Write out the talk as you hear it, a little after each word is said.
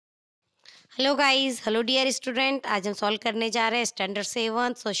Hello guys, hello dear student. आज हम solve करने जा रहे हैं standard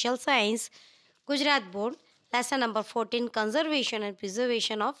 7 social science Gujarat board lesson number 14 conservation and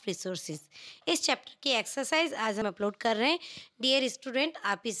preservation of resources. इस चैप्टर की एक्सरसाइज आज हम अपलोड कर रहे हैं। डियर स्टूडेंट,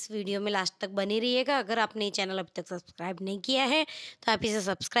 आप इस वीडियो में लास्ट तक बने रहिएगा। अगर आपने ये चैनल अभी तक सब्सक्राइब नहीं किया है तो आप इसे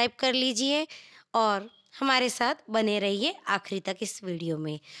सब्सक्राइब कर लीजिए और हमारे साथ बने रहिए आखिरी तक इस वीडियो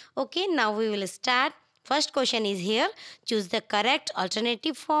में। Okay, now we will start. First question is here, choose the correct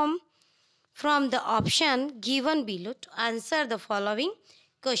alternative form from the option given below to answer the following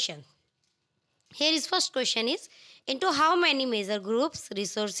question. Here is first question is, into how many major groups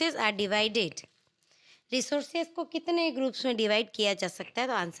resources are divided? Resources को कितने groups में divide किया जा सकता है?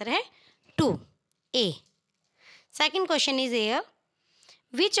 तो answer है 2, A. Second question is here,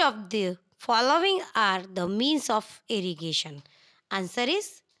 which of the following are the means of irrigation? Answer is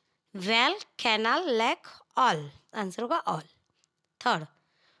well, canal, lake, all. Answer होगा all. Third,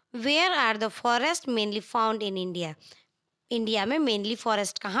 where are the forest mainly found in India? India में mainly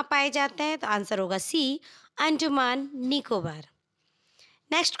forest कहाँ पाए जाते हैं? तो answer होगा सी, Andaman Nicobar.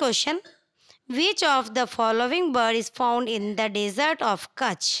 Next question, which of the following bird is found in the desert of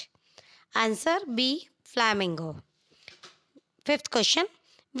Kutch? Answer B, flamingo. Fifth question,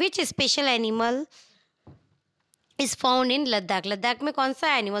 which special animal is found in Ladakh? Ladakh में कौन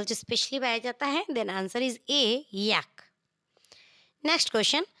सा एनिमल जो स्पेशली पाया जाता है? Then answer is a, yak. Next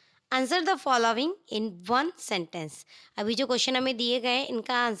question, answer the following in one sentence. अभी जो question हमें दिए गए हैं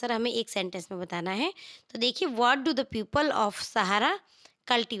इनका आंसर हमें एक सेंटेंस में बताना है। तो देखिए, what do the people of Sahara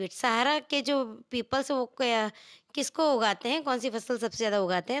cultivate? सहारा के जो पीपल्स वो किसको उगाते हैं? कौन सी फसल सबसे ज़्यादा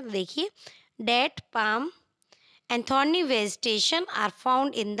उगाते हैं? तो देखिए, date, palm and thorny vegetation are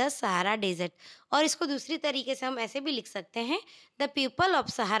found in the Sahara desert. और इसको दूसरी तरीके से हम ऐसे भी लिख सकते हैं, द पीपल ऑफ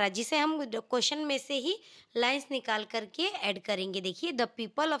सहारा, जिसे हम क्वेश्चन में से ही लाइंस निकाल करके ऐड करेंगे। देखिए, the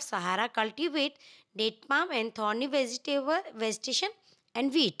people of Sahara cultivate date palm and thorny vegetation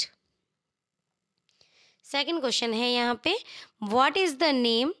and wheat. Second question है यहाँ पे, what is the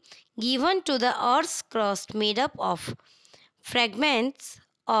name given to the earth crust made up of fragments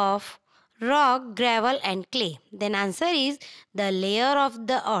of rock, gravel and clay? Then answer is the layer of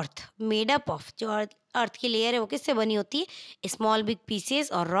the earth made up of, जो अर्थ की layer है वो किससे बनी होती है? स्मॉल बिग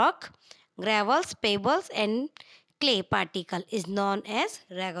पीसेस और rock, gravels, pebbles and clay particle is known as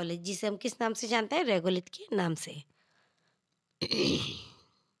regolith, जिसे हम किस नाम से जानते हैं? रेगोलिथ के नाम से।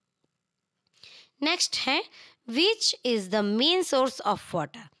 नेक्स्ट है, which is the main source of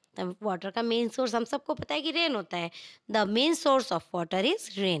water? Water का मेन सोर्स हम सबको पता है कि रेन होता है। The main source of water is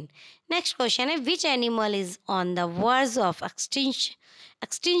rain. Next question है, which animal is on the verge of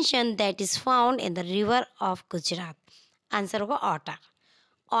extinction that is found in the river of Gujarat? Answer होगा otter.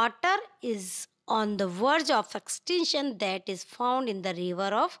 Otter is on the verge of extinction that is found in the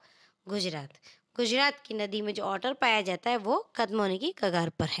river of Gujarat. Gujarat की नदी में जो otter पाया जाता है वो खत्म होने की कगार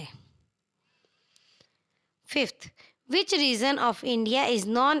पर है। Fifth, which region of India is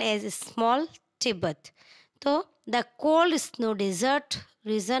known as small Tibet? तो the cold snow desert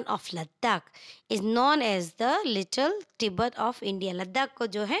region of Ladakh is known as the little Tibet of India. Ladakh को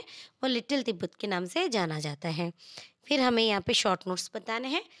जो है वो लिटिल तिब्बत के नाम से जाना जाता है। फिर हमें यहाँ पे शॉर्ट नोट्स बताने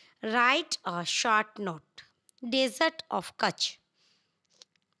हैं। Right a short note, desert of Kutch.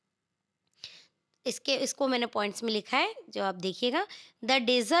 इसको मैंने पॉइंट्स में लिखा है, जो आप देखिएगा। The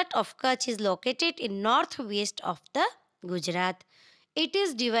desert of Kutch is located in north west of the Gujarat. It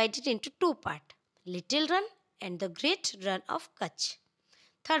is divided into 2 part, little run and the great run of Kutch.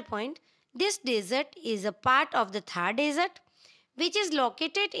 Third point, this desert is a part of the Thar desert which is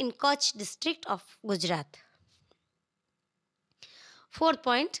located in Kutch district of Gujarat. Fourth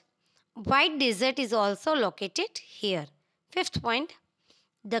point, white desert is also located here. Fifth point,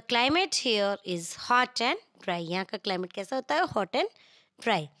 the climate here is hot and dry. यहाँ का climate कैसा होता है? Hot and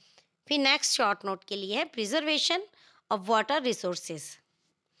dry. फिर next short note के लिए है preservation of water resources.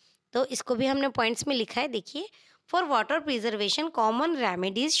 तो इसको भी हमने पॉइंट्स में लिखा है। देखिए, for water preservation common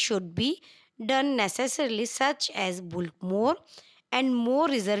remedies should be done necessarily such as bulk more and more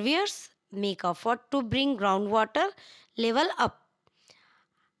रिजर्वियर्स make effort to bring ground water level up,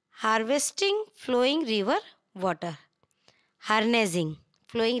 harvesting flowing river water, harnessing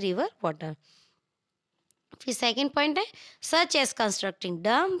flowing river water. फिर second point है such as constructing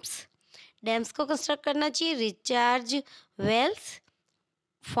dams, dams को construct करना चाहिए, recharge Wales,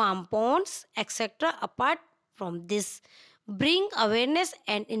 farm Pond's etcetera. Apart from this bring awareness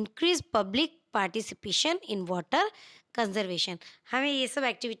and increase public participation in water conservation. हमें ये सब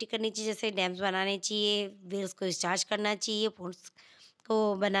activity करनी चाहिए, जैसे डैम्स बनाने चाहिए, वेल्स को रिचार्ज करना चाहिए, पॉन्ड्स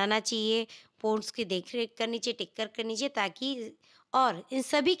को बनाना चाहिए, पोन्स की देख रेख करनी चाहिए, टेक केयर करनी चाहिए, ताकि और इन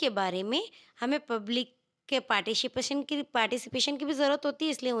सभी के बारे में हमें पब्लिक के पार्टिसिपेशन की भी ज़रूरत होती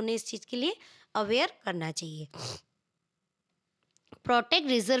है, इसलिए उन्हें इस चीज़ के लिए अवेयर करना चाहिए। Protect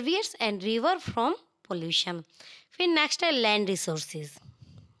रिजर्वियर्स and river from pollution. फिर नेक्स्ट है land resources.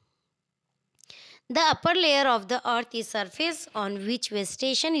 The upper layer of the earth is surface on which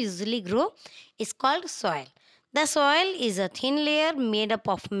vegetation usually grow is called soil. The soil is a thin layer made up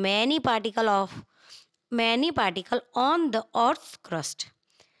of many particle on the earth's crust.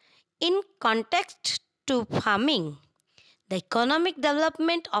 In context to farming, the economic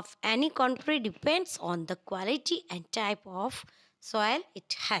development of any country depends on the quality and type of soil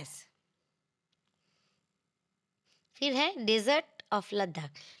it has. फिर है desert of Ladakh.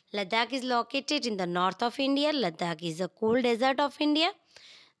 Ladakh is located in the north of India. Ladakh is a cool desert of India.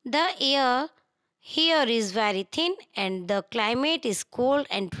 The air here is very thin and the climate is cold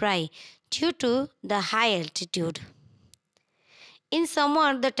and dry due to the high altitude. In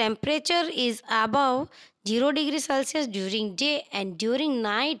summer, the temperature is above 0 degrees Celsius during day, and during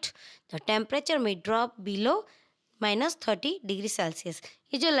night, the temperature may drop below -30 degree Celsius.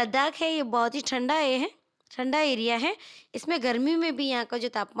 ये जो लद्दाख है ये बहुत ही ठंडा area है। इसमें गर्मी में भी यहाँ का जो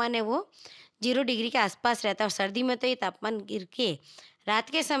तापमान है वो 0 डिग्री के आसपास रहता है, और सर्दी में तो ये तापमान गिर के रात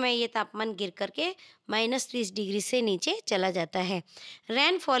के समय ये तापमान गिर करके -30 डिग्री से नीचे चला जाता है।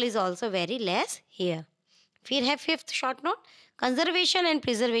 Rainfall is also very less here. फिर है fifth short note, conservation and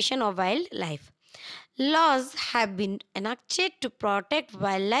preservation of wild life. Laws have been enacted to protect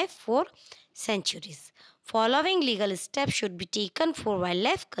wildlife for centuries. Following legal steps should be taken for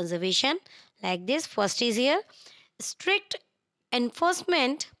wildlife conservation like this. First is here strict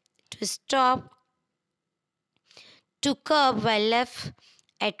enforcement to curb wildlife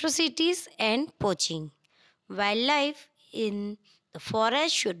atrocities and poaching. Wildlife in the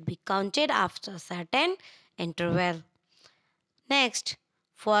forest should be counted after a certain interval. Next,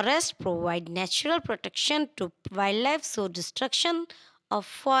 forests provide natural protection to wildlife, so destruction of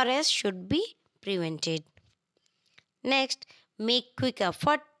forests should be prevented. Next, make quick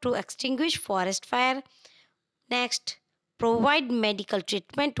effort to extinguish forest fire. Next, provide medical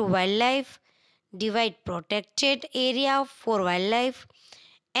treatment to wildlife, divide protected area for wildlife,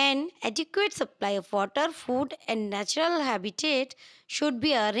 and adequate supply of water, food, and natural habitat should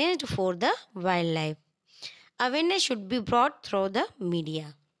be arranged for the wildlife. Awareness should be brought through the media.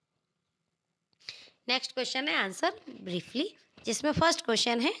 Next question है answer briefly, जिसमें first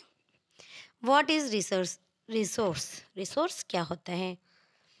question है what is resource क्या होता है।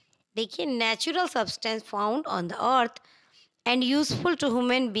 देखिए, natural substance found on the earth and useful to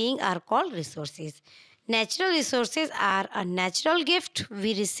human being are called resources. Natural resources are a natural gift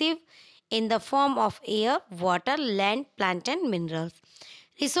we receive in the form of air, water, land, plant, and minerals.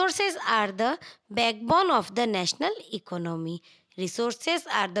 Resources are the backbone of the national economy. Resources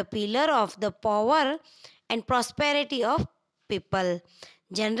are the pillar of the power and prosperity of people.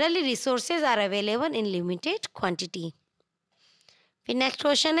 Generally, resources are available in limited quantity. फिर next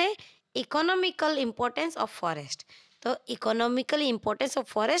question है economical importance of forest. तो economical importance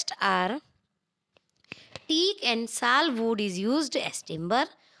of forest are teak and sal wood is used as timber,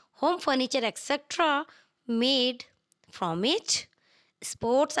 home furniture etc. made from it.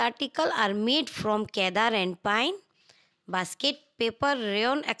 Sports articles are made from cedar and pine. Basket, paper,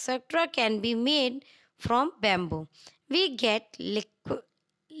 rayon etc. can be made from bamboo. We get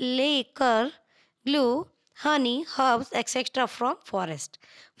liquor, glue, honey, herbs etc. from forest.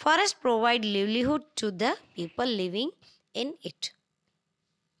 Forest provide livelihood to the people living in it.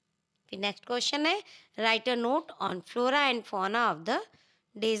 The next question है write a note on flora and fauna of the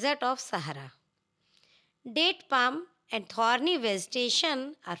desert of Sahara. Date palm and thorny vegetation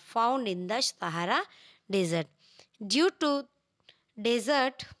are found in the Sahara desert. Due to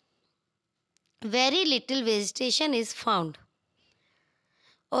desert, very little vegetation is found.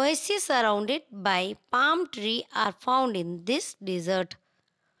 Oases surrounded by palm trees are found in this desert.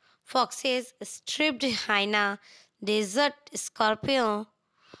 Foxes, striped hyena, desert scorpion,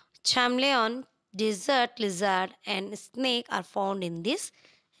 chameleon, desert lizard, and snake are found in this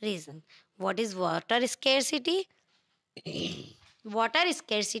region. What is water scarcity? Water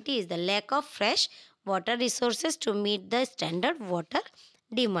scarcity is the lack of fresh water resources to meet the standard water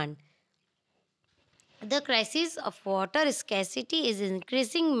demand. The crisis of water scarcity is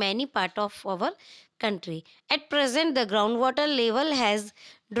increasing many parts of our country. At present, the groundwater level has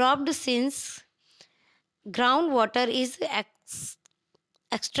dropped since groundwater is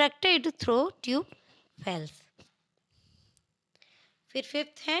extracted through tube wells. फिर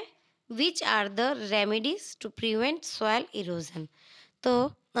fifth है which are the remedies to prevent soil erosion. तो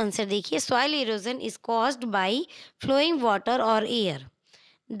answer देखिए, soil erosion is caused by flowing water और air.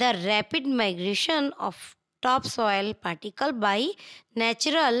 The rapid migration of topsoil particle by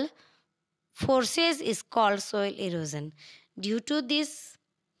natural forces is called soil erosion. Due to this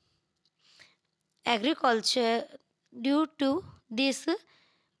agriculture, due to this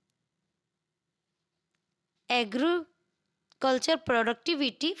agriculture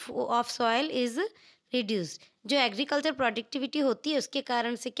productivity of soil is reduced. जो agriculture productivity होती है उसके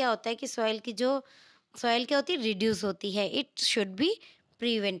कारण से क्या होता है कि सॉइल क्या होती है, रिड्यूस होती है. It should be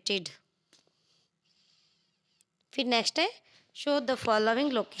prevented. फिर नेक्स्ट है, show the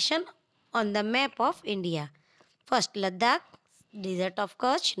following location on the map of India. First Ladakh, desert of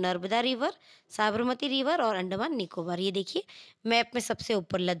Kutch, Narmada river, Sabarmati river और अंडमान निकोबार. ये देखिए मैप में सबसे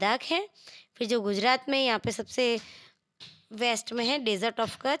ऊपर लद्दाख है. फिर जो गुजरात में यहाँ पे सबसे वेस्ट में है डेजर्ट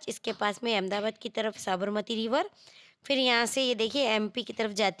ऑफ कच्छ, इसके पास में अहमदाबाद की तरफ साबरमती रिवर. फिर यहाँ से ये देखिए एमपी की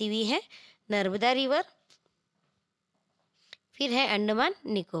तरफ जाती हुई है नर्मदा रिवर. फिर है अंडमान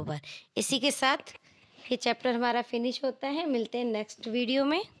निकोबार. इसी के साथ ये चैप्टर हमारा फिनिश होता है. मिलते हैं नेक्स्ट वीडियो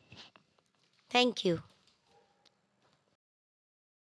में. Thank you.